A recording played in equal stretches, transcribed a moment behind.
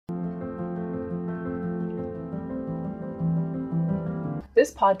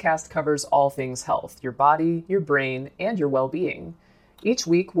This podcast covers all things health, your body, your brain, and your well-being. Each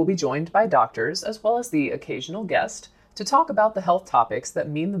week, we'll be joined by doctors, as well as the occasional guest, to talk about the health topics that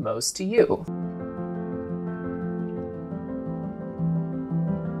mean the most to you.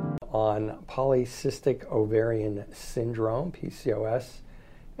 On polycystic ovarian syndrome, PCOS,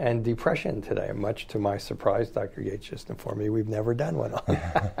 and depression today. Much to my surprise, Dr. Gates just informed me we've never done one on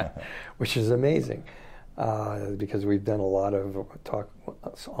that, which is amazing because we've done a lot of talk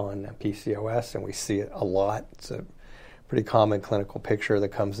on PCOS and we see it a lot. It's a pretty common clinical picture that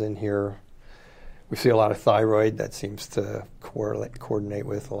comes in here. We see a lot of thyroid that seems to coordinate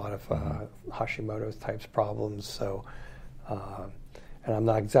with a lot of Hashimoto's types problems. So, and I'm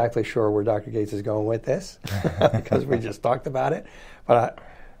not exactly sure where Dr. Gates is going with this because we just talked about it. But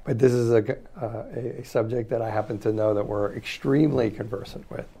this is a subject that I happen to know that we're extremely conversant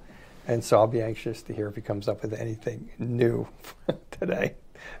with. And so I'll be anxious to hear if he comes up with anything new today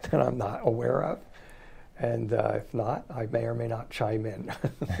that I'm not aware of. And if not, I may or may not chime in.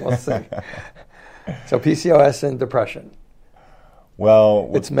 We'll see. So PCOS and depression.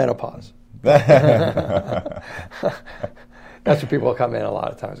 Well, it's menopause. That's what people come in a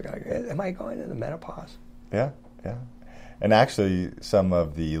lot of times. Like, am I going into menopause? Yeah. And actually, some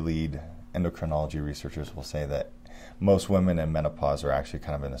of the lead endocrinology researchers will say that most women in menopause are actually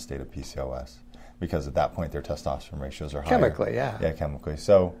kind of in a state of PCOS because at that point their testosterone ratios are higher. Chemically, yeah. Yeah, chemically.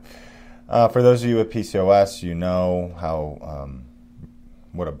 So for those of you with PCOS, you know how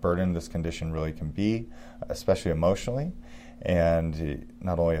what a burden this condition really can be, especially emotionally. And it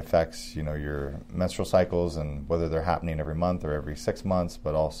not only affects, your menstrual cycles and whether they're happening every month or every 6 months,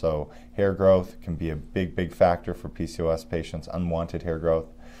 but also hair growth can be a big factor for PCOS patients, unwanted hair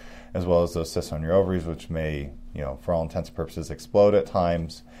growth, as well as those cysts on your ovaries, which may, for all intents and purposes, explode at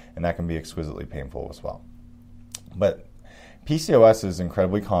times, and that can be exquisitely painful as well. But PCOS is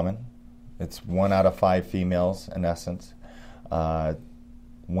incredibly common. It's 1 out of 5 females, in essence.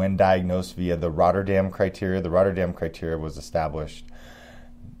 When diagnosed via the Rotterdam criteria was established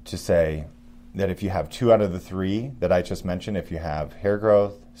to say that if you have 2 out of the 3 that I just mentioned, if you have hair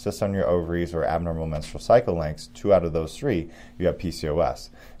growth, cysts on your ovaries, or abnormal menstrual cycle lengths, 2 out of those 3, you have PCOS.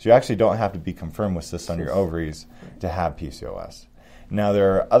 So you actually don't have to be confirmed with cysts on your ovaries to have PCOS. Now,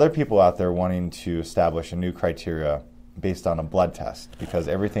 there are other people out there wanting to establish a new criteria based on a blood test because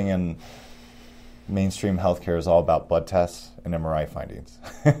everything in mainstream healthcare is all about blood tests and MRI findings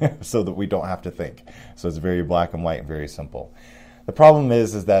so that we don't have to think. So it's very black and white and very simple. The problem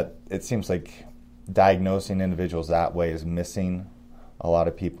is that it seems like diagnosing individuals that way is missing a lot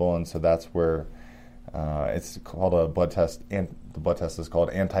of people, and so that's where it's called a blood test, and the blood test is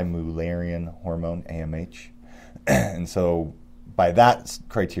called anti-Mullerian hormone, AMH. And so by that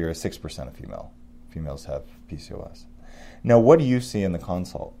criteria, 6% of females have PCOS. Now, what do you see in the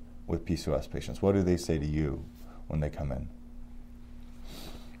consult with PCOS patients? What do they say to you when they come in?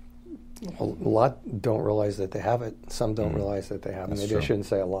 Well, a lot don't realize that they have it. Some don't realize that they have it. Maybe I shouldn't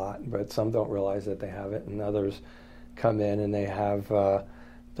say a lot, but some don't realize that they have it, and others come in and they have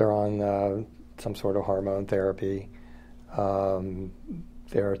they're on some sort of hormone therapy.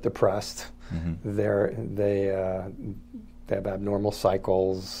 They're depressed. They have abnormal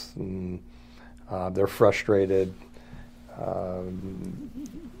cycles. And, they're frustrated.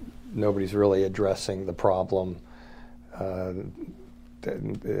 Nobody's really addressing the problem.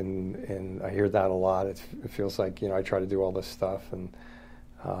 And I hear that a lot. It feels like, I try to do all this stuff, and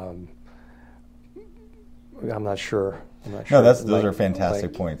I'm not sure. No, those are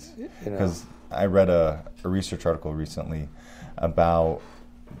fantastic points. Because I read a research article recently about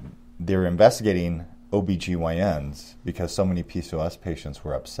they're investigating OBGYNs because so many PCOS patients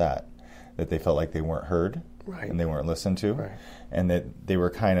were upset that they felt like they weren't heard and they weren't listened to, and that they were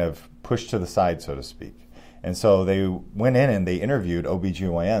kind of pushed to the side, so to speak. And so they went in and they interviewed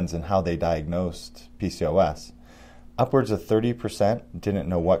OBGYNs and how they diagnosed PCOS. Upwards of 30% didn't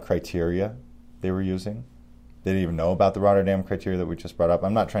know what criteria they were using. They didn't even know about the Rotterdam criteria that we just brought up.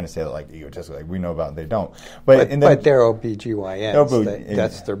 I'm not trying to say that like we know about it, they don't. But they're OBGYNs.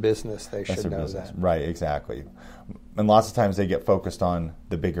 That's their business. They should know that. Right, exactly. And lots of times they get focused on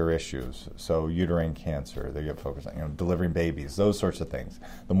the bigger issues. So uterine cancer, they get focused on delivering babies, those sorts of things.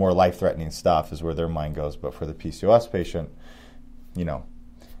 The more life-threatening stuff is where their mind goes. But for the PCOS patient, you're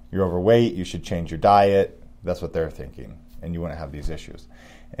overweight, you should change your diet. That's what they're thinking, and you wouldn't have these issues.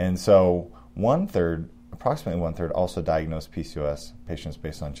 And so approximately one third also diagnose PCOS patients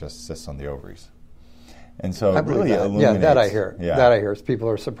based on just cysts on the ovaries. And so it really illuminates. Yeah, that I hear. Yeah. That I hear. People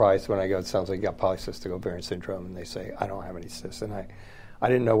are surprised when I go, it sounds like you got polycystic ovarian syndrome, and they say, I don't have any cysts. And I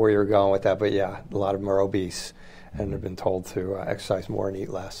didn't know where you were going with that, but yeah, a lot of them are obese. and have been told to exercise more and eat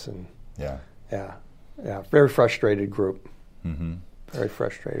less. And Yeah. Very frustrated group. Mm-hmm. Very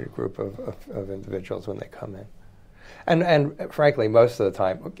frustrated group of individuals when they come in. And frankly, most of the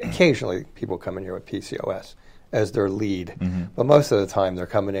time, occasionally people come in here with PCOS as their lead, but most of the time they're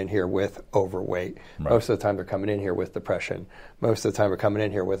coming in here with overweight. Right. Most of the time they're coming in here with depression. Most of the time they're coming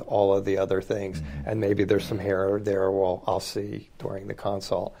in here with all of the other things, and maybe there's some hair there I'll see during the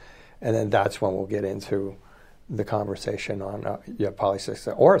consult. And then that's when we'll get into the conversation on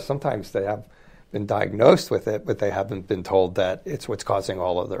polycystic, or sometimes they have been diagnosed with it, but they haven't been told that it's what's causing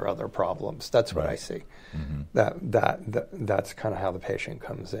all of their other problems. That's what I see. That's kind of how the patient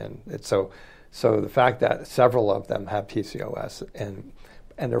comes in. It's so the fact that several of them have PCOS and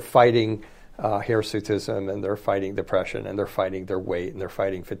they're fighting hirsutism, and they're fighting depression, and they're fighting their weight, and they're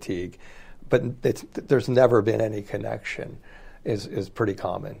fighting fatigue, but there's never been any connection is pretty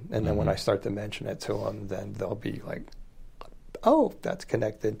common. And then when I start to mention it to them, then they'll be like, oh, that's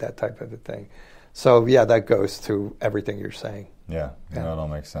connected, that type of a thing. So, yeah, that goes to everything you're saying. Yeah, it all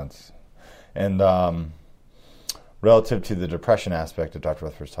makes sense. And relative to the depression aspect that Dr.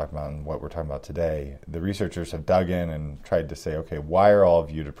 Rutherford's talking about and what we're talking about today, the researchers have dug in and tried to say, okay, why are all of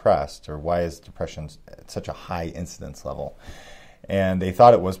you depressed, or why is depression at such a high incidence level? And they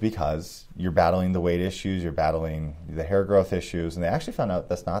thought it was because you're battling the weight issues, you're battling the hair growth issues, and they actually found out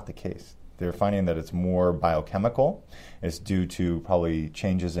that's not the case. They're finding that it's more biochemical. It's due to probably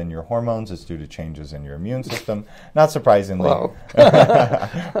changes in your hormones. It's due to changes in your immune system. Not surprisingly.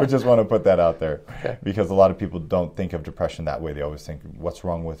 We just want to put that out there because a lot of people don't think of depression that way. They always think, what's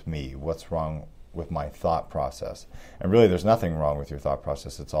wrong with me? What's wrong with my thought process? And really, there's nothing wrong with your thought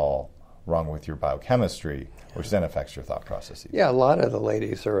process. It's all wrong with your biochemistry, which then affects your thought processes. Yeah, a lot of the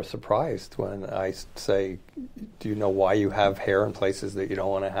ladies are surprised when I say, do you know why you have hair in places that you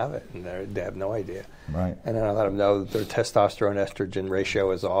don't want to have it? And they have no idea. Right. And then I let them know that their testosterone-estrogen ratio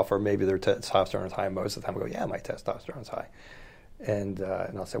is off, or maybe their testosterone is high. Most of the time I go, yeah, my testosterone's high. And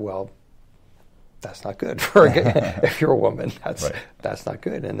I'll say, well, that's not good for if you're a woman. That's not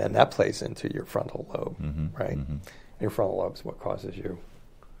good. And then that plays into your frontal lobe, right? And your frontal lobe is what causes you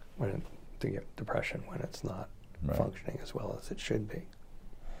to get depression when it's not functioning as well as it should be.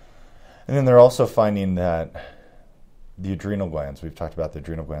 And then they're also finding that the adrenal glands, we've talked about the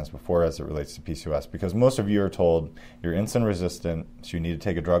adrenal glands before as it relates to PCOS, because most of you are told you're insulin resistant, so you need to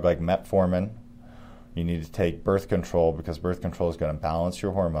take a drug like metformin. You need to take birth control because birth control is going to balance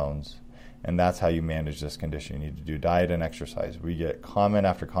your hormones, and that's how you manage this condition. You need to do diet and exercise. We get comment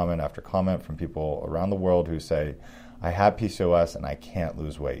after comment after comment from people around the world who say, I have PCOS and I can't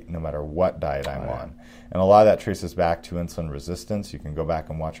lose weight no matter what diet I'm on. And a lot of that traces back to insulin resistance. You can go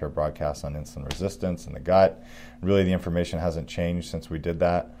back and watch our broadcast on insulin resistance in the gut. Really, the information hasn't changed since we did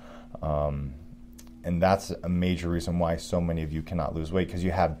that. And that's a major reason why so many of you cannot lose weight, because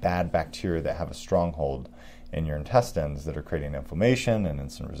you have bad bacteria that have a stronghold in your intestines that are creating inflammation and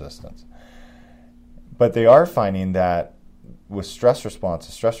insulin resistance. But they are finding that with stress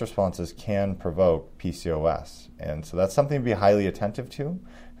responses can provoke PCOS. And so that's something to be highly attentive to,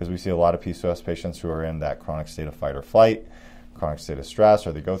 because we see a lot of PCOS patients who are in that chronic state of fight or flight, chronic state of stress,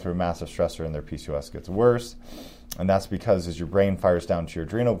 or they go through a massive stressor and their PCOS gets worse. And that's because as your brain fires down to your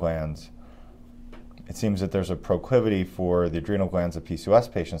adrenal glands, it seems that there's a proclivity for the adrenal glands of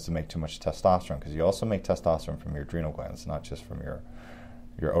PCOS patients to make too much testosterone, because you also make testosterone from your adrenal glands, not just from your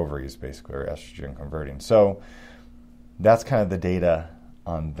ovaries, basically, or estrogen converting. So that's kind of the data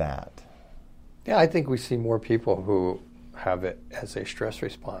on that. Yeah, I think we see more people who have it as a stress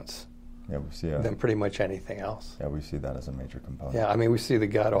response than pretty much anything else. Yeah, we see that as a major component. Yeah, I mean, we see the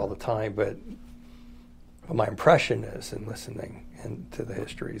gut all the time, but my impression is, in listening to the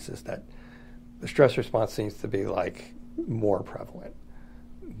histories, is that the stress response seems to be like more prevalent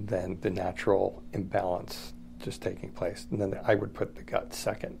than the natural imbalance just taking place. And then I would put the gut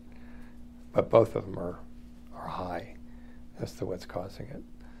second, but both of them are high as to what's causing it.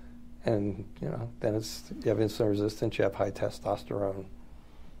 And, then you have insulin resistance, you have high testosterone,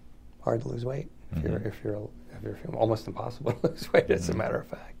 hard to lose weight. If you're almost impossible to lose weight, as a matter of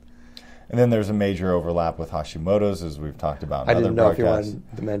fact. And then there's a major overlap with Hashimoto's, as we've talked about in I didn't know broadcasts. If you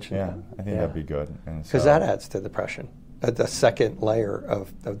wanted to mention that. I think that'd be good. Because that adds to depression, the second layer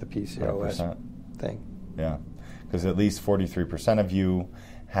of the PCOS 100%. thing. Yeah, because at least 43% of you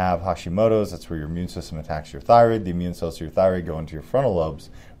have Hashimoto's. That's where your immune system attacks your thyroid. The immune cells of your thyroid go into your frontal lobes,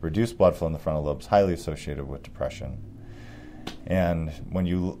 reduce blood flow in the frontal lobes, highly associated with depression. And when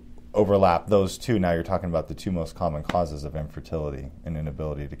you overlap those two, now you're talking about the two most common causes of infertility and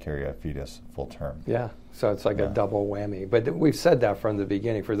inability to carry a fetus full term. Yeah, so it's like a double whammy. But we've said that from the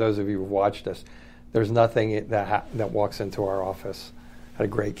beginning. For those of you who've watched us, There's nothing that walks into our office. Had a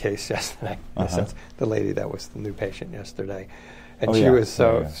great case yesterday. In a sense, the lady that was the new patient yesterday, and she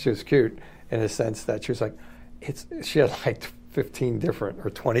was cute in the sense that she was like, she had like 15 different or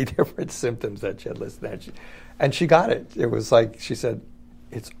 20 different symptoms that she had listed, and she got it. It was like she said,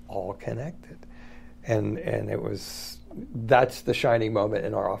 it's all connected, and that's the shining moment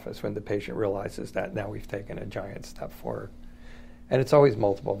in our office when the patient realizes that now we've taken a giant step forward, and it's always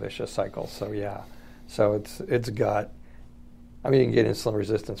multiple vicious cycles. So it's gut. I mean, you can get insulin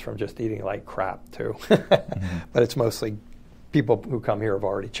resistance from just eating like crap too, but it's mostly people who come here have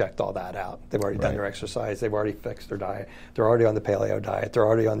already checked all that out. They've already done their exercise. They've already fixed their diet. They're already on the paleo diet. They're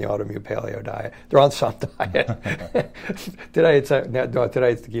already on the autoimmune paleo diet. They're on some diet. Today it's the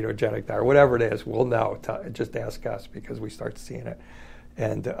ketogenic diet, or whatever it is. We'll know. Just ask us because we start seeing it,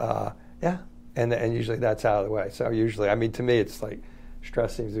 and and usually that's out of the way. So usually, I mean, to me, it's like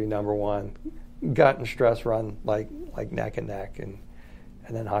stress seems to be number one. Gut and stress run like neck and neck, and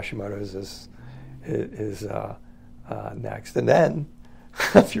then Hashimoto's is next. And then,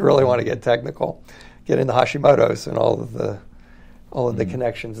 if you really want to get technical, get into Hashimoto's and all of the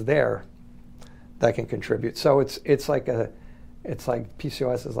connections there that can contribute. So it's like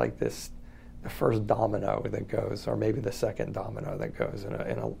PCOS is like the first domino that goes, or maybe the second domino that goes in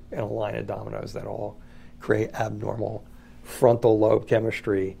a line of dominoes that all create abnormal frontal lobe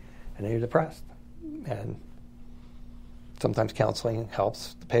chemistry, and then you're depressed. And sometimes counseling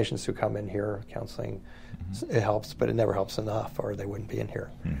helps. The patients who come in here, counseling, it helps, but it never helps enough, or they wouldn't be in here.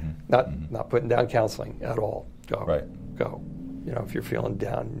 Not putting down counseling at all. Go. You know, if you're feeling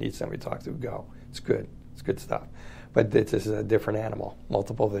down, you need somebody to talk to, go. It's good. It's good stuff. But this is a different animal.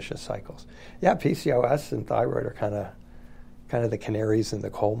 Multiple vicious cycles. Yeah, PCOS and thyroid are kind of the canaries in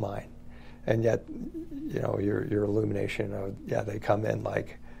the coal mine, and yet, you know, your illumination of they come in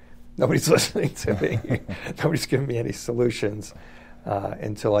like, nobody's listening to me. Nobody's giving me any solutions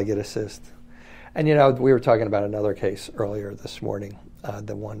until I get assist. And, you know, we were talking about another case earlier this morning,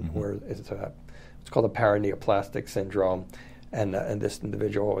 the one where it's called a paraneoplastic syndrome. And this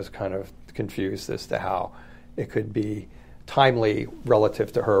individual was kind of confused as to how it could be timely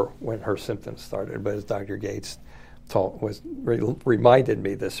relative to her when her symptoms started. But as Dr. Gates reminded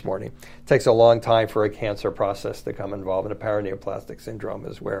me this morning, it takes a long time for a cancer process to come involved. And a paraneoplastic syndrome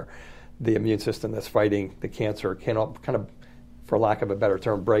is where the immune system that's fighting the cancer can kind of, for lack of a better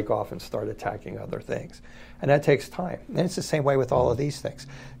term, break off and start attacking other things. And that takes time. And it's the same way with all of these things.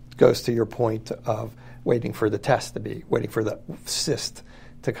 It goes to your point of waiting for the test waiting for the cyst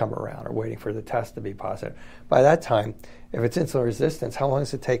to come around, or waiting for the test to be positive. By that time, if it's insulin resistance, how long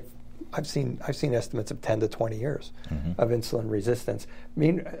does it take? I've seen estimates of 10 to 20 years of insulin resistance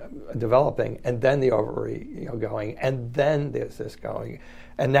developing, and then the ovary going, and then the cyst going.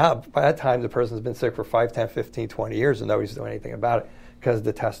 And now, by that time, the person's been sick for 5, 10, 15, 20 years, and nobody's doing anything about it because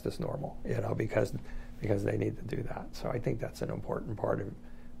the test is normal, because they need to do that. So I think that's an important part of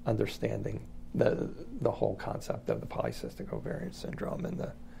understanding the whole concept of the polycystic ovarian syndrome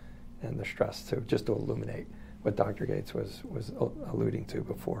and the stress too, just to illuminate what Dr. Gates was alluding to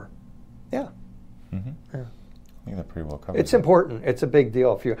before. Yeah. I think that pretty well covers It's important. It's a big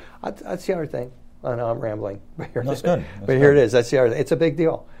deal. That's the other thing. I know I'm rambling. But That's good. Here it is. That's the other thing. It's a big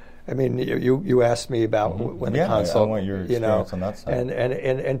deal. I mean, you asked me about when the consult. I want your experience on that side.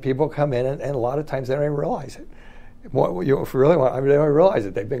 And people come in, and a lot of times they don't even realize it. If you really want, they don't realize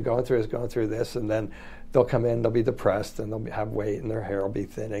it. They've been going through this, and then they'll come in, they'll be depressed, and they'll have weight, and their hair will be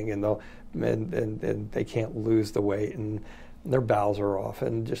thinning, and they can't lose the weight, and their bowels are off,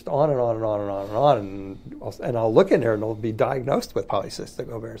 and just on and on and on and on and on. And I'll look in there, and they'll be diagnosed with polycystic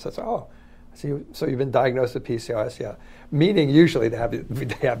ovarian. So so you've been diagnosed with PCOS, yeah. Meaning usually they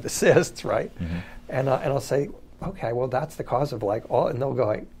have the cysts, right? And I'll say, okay, well that's the cause of and they'll go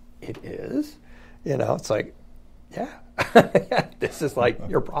like, it is? It's like, yeah, this is like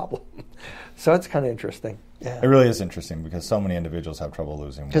your problem. So it's kind of interesting. Yeah. It really is interesting because so many individuals have trouble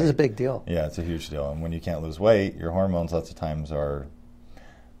losing weight. Because it's a big deal. Yeah, it's a huge deal. And when you can't lose weight, your hormones lots of times are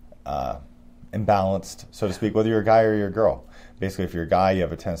imbalanced, so to speak, whether you're a guy or you're a girl. Basically, if you're a guy, you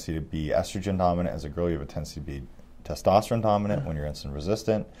have a tendency to be estrogen dominant. As a girl, you have a tendency to be testosterone dominant when you're insulin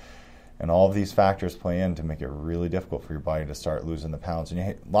resistant. And all of these factors play in to make it really difficult for your body to start losing the pounds.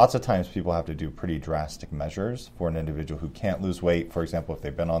 And lots of times people have to do pretty drastic measures for an individual who can't lose weight. For example, if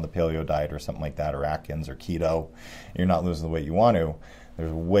they've been on the paleo diet or something like that, or Atkins or keto, and you're not losing the weight you want to,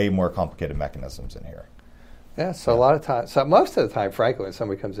 there's way more complicated mechanisms in here. Yeah, so a lot of times, so most of the time, frankly, when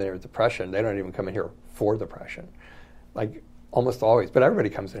somebody comes in here with depression, they don't even come in here for depression. Like almost always, but everybody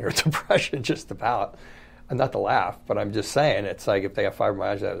comes in here with depression just about. not to laugh, but I'm just saying, it's like if they have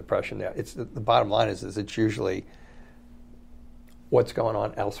fibromyalgia, they have depression. It's the bottom line is it's usually what's going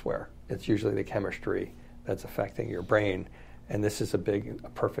on elsewhere. It's usually the chemistry that's affecting your brain, and this is a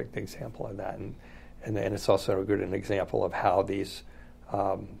perfect example of that. And it's also an example of how these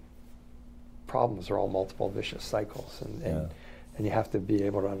problems are all multiple vicious cycles, and you have to be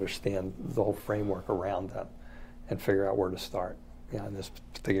able to understand the whole framework around them and figure out where to start. In this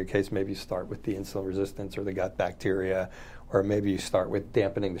particular case, maybe you start with the insulin resistance or the gut bacteria, or maybe you start with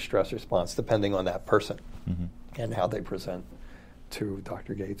dampening the stress response, depending on that person and how they present to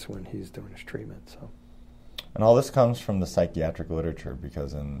Dr. Gates when he's doing his treatment. So. And all this comes from the psychiatric literature,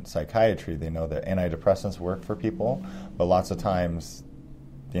 because in psychiatry they know that antidepressants work for people, but lots of times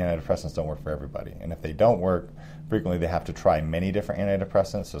the antidepressants don't work for everybody. And if they don't work, frequently they have to try many different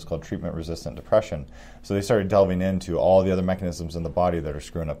antidepressants, so it's called treatment-resistant depression. So they started delving into all the other mechanisms in the body that are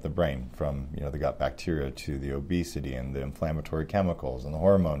screwing up the brain, from the gut bacteria to the obesity and the inflammatory chemicals and the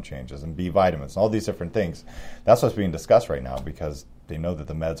hormone changes and B vitamins, all these different things. That's what's being discussed right now, because they know that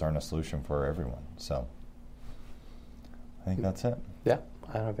the meds aren't a solution for everyone. So I think that's it. Yeah,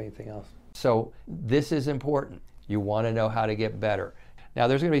 I don't have anything else. So this is important. You want to know how to get better. Now,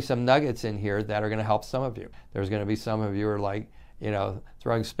 there's going to be some nuggets in here that are going to help some of you. There's going to be some of you who are like,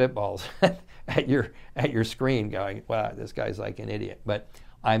 throwing spitballs at your screen going, wow, this guy's like an idiot. But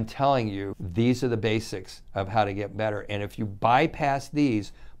I'm telling you, these are the basics of how to get better. And if you bypass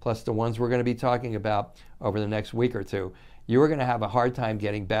these, plus the ones we're going to be talking about over the next week or two, you are going to have a hard time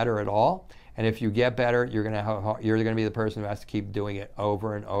getting better at all. And if you get better, you're going to be the person who has to keep doing it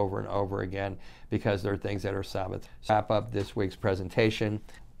over and over and over again, because there are things that are sabotaged. Wrap up this week's presentation,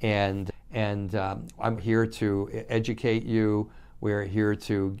 and I'm here to educate you. We're here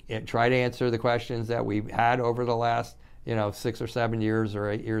to try to answer the questions that we've had over the last 6 or 7 years or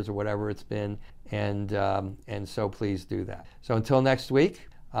 8 years or whatever it's been, and so please do that. So until next week.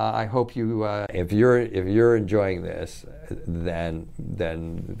 I hope you. If you're enjoying this, then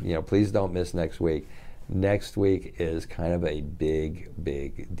please don't miss next week. Next week is kind of a big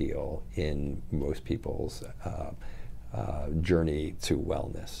deal in most people's journey to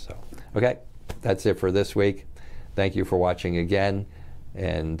wellness. So, okay, that's it for this week. Thank you for watching again,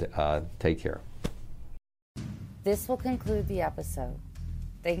 and take care. This will conclude the episode.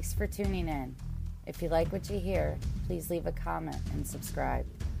 Thanks for tuning in. If you like what you hear, please leave a comment and subscribe.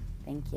 Thank you.